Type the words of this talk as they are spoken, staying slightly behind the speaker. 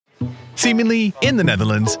Seemingly, in the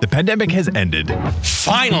Netherlands, the pandemic has ended.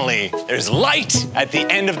 Finally, there's light at the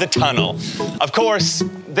end of the tunnel. Of course,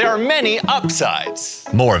 there are many upsides.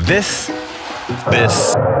 More of this,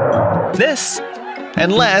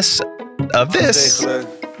 and less of this,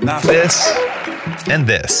 and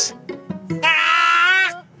this.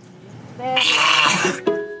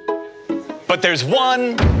 But there's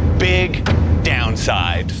one big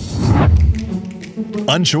downside.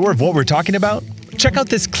 Unsure of what we're talking about? Check out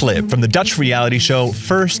this clip from the Dutch reality show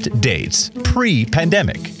First Dates,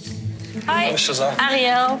 pre-pandemic. Hi,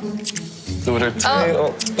 Ariel. Doe er twee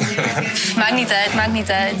op. Maakt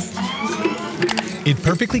niet uit. It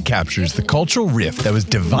perfectly captures the cultural rift that was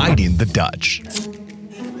dividing the Dutch,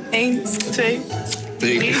 1, 2,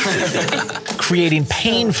 3. creating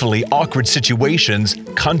painfully awkward situations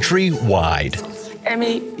countrywide.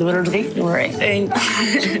 Emily, doe er 3, doe er 1.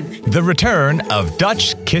 The return of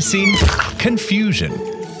Dutch kissing confusion.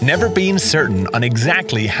 Never being certain on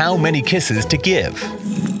exactly how many kisses to give.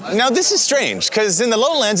 Now this is strange, because in the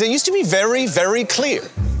lowlands it used to be very, very clear.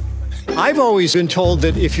 I've always been told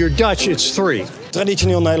that if you're Dutch, it's 3.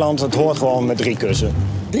 Traditioneel Nederland, het hoort gewoon met 3 kussen.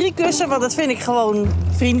 3 kussen, want dat vind ik gewoon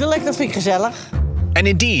vriendelijk, dat vind ik gezellig. And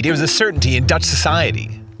indeed, it was a certainty in Dutch society,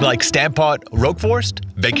 like Stamppot, Rookworst,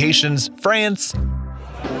 vacations, France.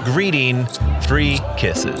 Greeting, 3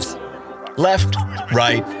 kisses. Left,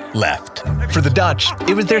 right, left. For the Dutch,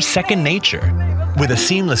 it was their second nature, with a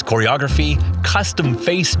seamless choreography, custom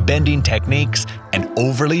face-bending techniques, and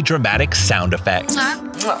overly dramatic sound effects.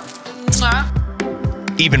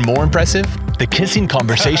 Even more impressive, the kissing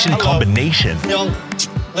conversation combination. Jan,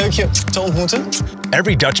 leuk je te ontmoeten.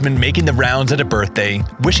 Every Dutchman making the rounds at a birthday,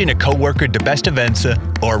 wishing a coworker de beste wensen,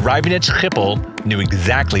 or arriving at Schiphol knew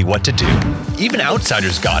exactly what to do. Even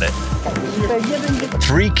outsiders got it.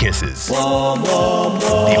 3 kisses. The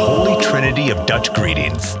holy trinity of Dutch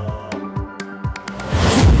greetings.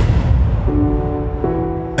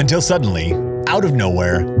 Until suddenly, out of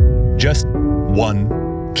nowhere, just one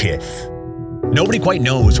kiss. Nobody quite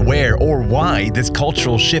knows where or why this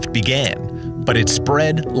cultural shift began, but it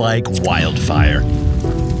spread like wildfire.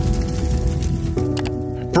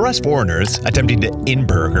 For us foreigners attempting to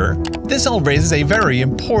inburger, this all raises a very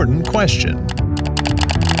important question.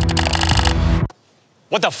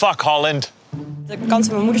 What the fuck, Holland? De kant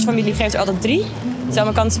van mijn moeders familie geeft er altijd 3. Terwijl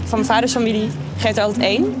mijn kant van mijn vaders familie geeft er altijd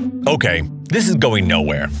 1. Okay, this is going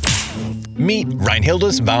nowhere. Meet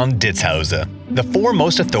Reinhildus van Ditshausen, the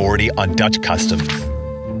foremost authority on Dutch customs.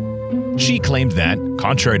 She claimed that,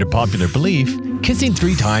 contrary to popular belief, kissing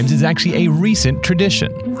 3 times is actually a recent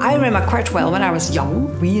tradition. I remember quite well when I was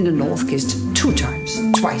young, we in the north kissed 2 times,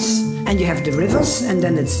 twice. And you have the rivers, and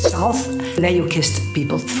then it's south. There you kissed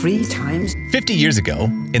people 3 times. 50 years ago,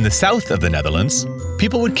 in the south of the Netherlands,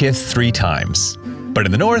 people would kiss 3 times. But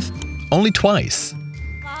in the north, only twice.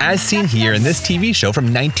 As seen here in this TV show from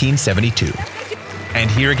 1972. And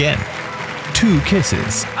here again, 2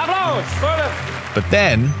 kisses. But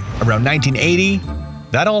then, around 1980,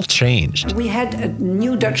 that all changed. We had a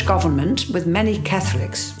new Dutch government with many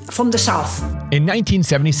Catholics from the south. In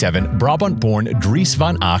 1977, Brabant-born Dries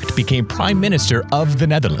van Agt became Prime Minister of the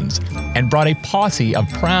Netherlands and brought a posse of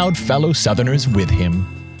proud fellow Southerners with him.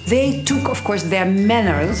 They took, of course, their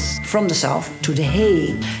manners from the south to the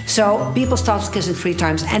Hague. So people started kissing 3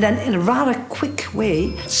 times and then in a rather quick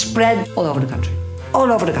way spread all over the country.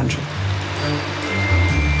 All over the country.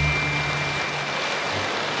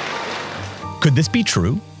 Could this be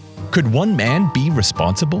true? Could one man be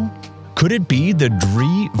responsible? Could it be the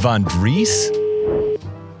Drie van Dries?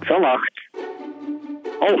 Van Agt.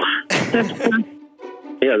 Oh.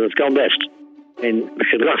 Ja, dat kan best. Een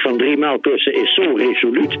gedrag van 3 maal kussen is zo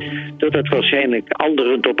resoluut dat het waarschijnlijk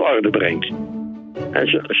anderen tot orde brengt.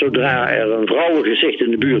 En zodra er een vrouwengezicht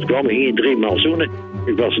in de buurt kwam, ging hij 3 maal zoenen.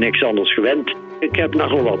 Ik was niks anders gewend. Ik heb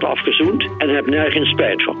nogal wat afgezoend en heb nergens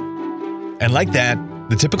spijt van. And like that,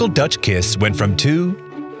 the typical Dutch kiss went from 2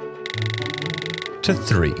 to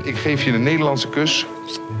 3. Ik geef je een Nederlandse kus.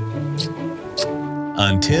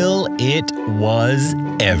 Until it was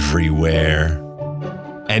everywhere.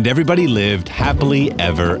 And everybody lived happily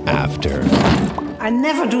ever after. I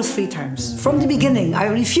never do 3 times. From the beginning, I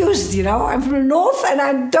refused, you know. I'm from the north and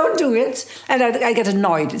I don't do it. And I get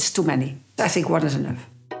annoyed, it's too many. I think 1 is enough.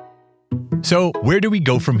 So where do we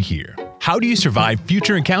go from here? How do you survive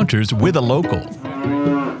future encounters with a local?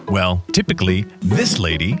 Well, typically, this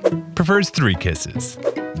lady prefers 3 kisses.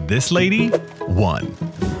 This lady, 1.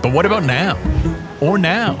 But what about now? Or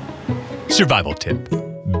now? Survival tip.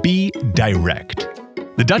 Be direct.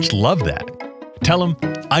 The Dutch love that. Tell them,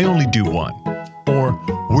 I only do 1. Or,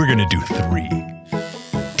 we're gonna do 3.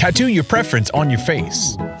 Tattoo your preference on your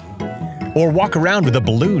face. or walk around with a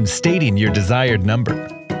balloon stating your desired number.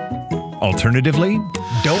 Alternatively,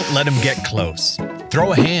 don't let them get close.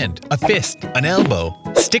 Throw a hand, a fist, an elbow,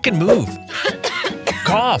 stick and move.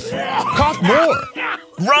 Cough. Cough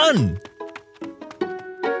more. Run.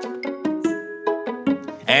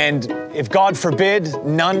 And if God forbid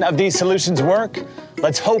none of these solutions work,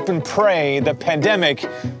 let's hope and pray the pandemic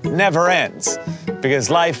never ends. Because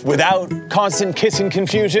life without constant kissing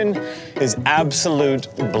confusion is absolute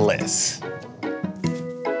bliss.